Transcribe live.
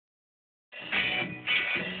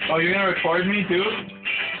Oh, you're gonna record me too?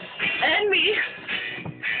 And me.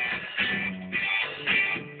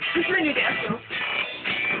 This is my new dance move.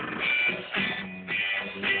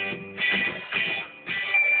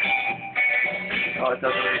 Oh, it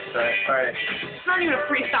doesn't restart. Alright. It's not even a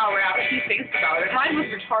freestyle rap if he thinks about it. Mine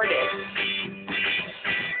was retarded.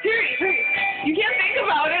 Seriously, you can't think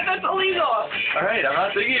about it. That's illegal. Alright, I'm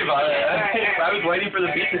not thinking about it. Alright. I was waiting for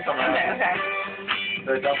the beat to come out. Okay.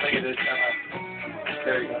 So don't think it is.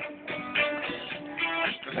 There we go.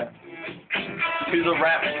 Okay. Here's a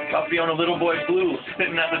rap about being a little boy blue,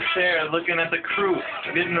 sitting at the chair, looking at the crew,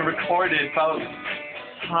 getting it recorded about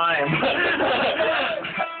time.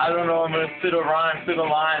 I don't know, I'm gonna spit a rhyme, spit a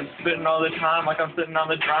line, spitting all the time like I'm sitting on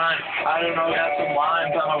the grind. I don't know, got some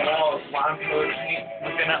lines on my walls, lines full of paint,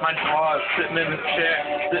 looking at my drawers, sitting in the chair,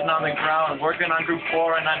 sitting on the ground, working on group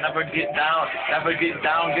 4 and I never get down,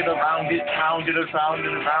 get around, get around,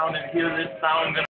 and hear this sound.